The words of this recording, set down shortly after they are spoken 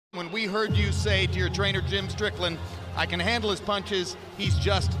When we heard you say to your trainer, Jim Strickland, I can handle his punches, he's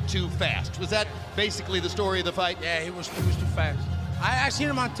just too fast. Was that basically the story of the fight? Yeah, he was too fast. I seen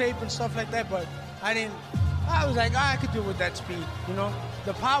him on tape and stuff like that, but I was like, I could do it with that speed, you know?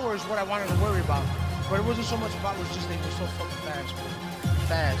 The power is what I wanted to worry about. But it wasn't so much about it, was just that he was so fucking fast, man.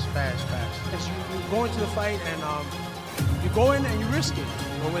 Fast. Because you go into the fight and you go in and you risk it.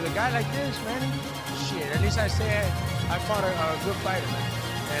 But with a guy like this, man, shit, at least I say I fought a good fighter, man.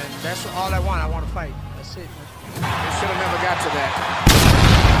 And that's all I want. I want to fight. That's it, man. They should have never got to that.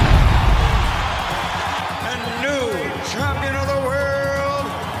 And new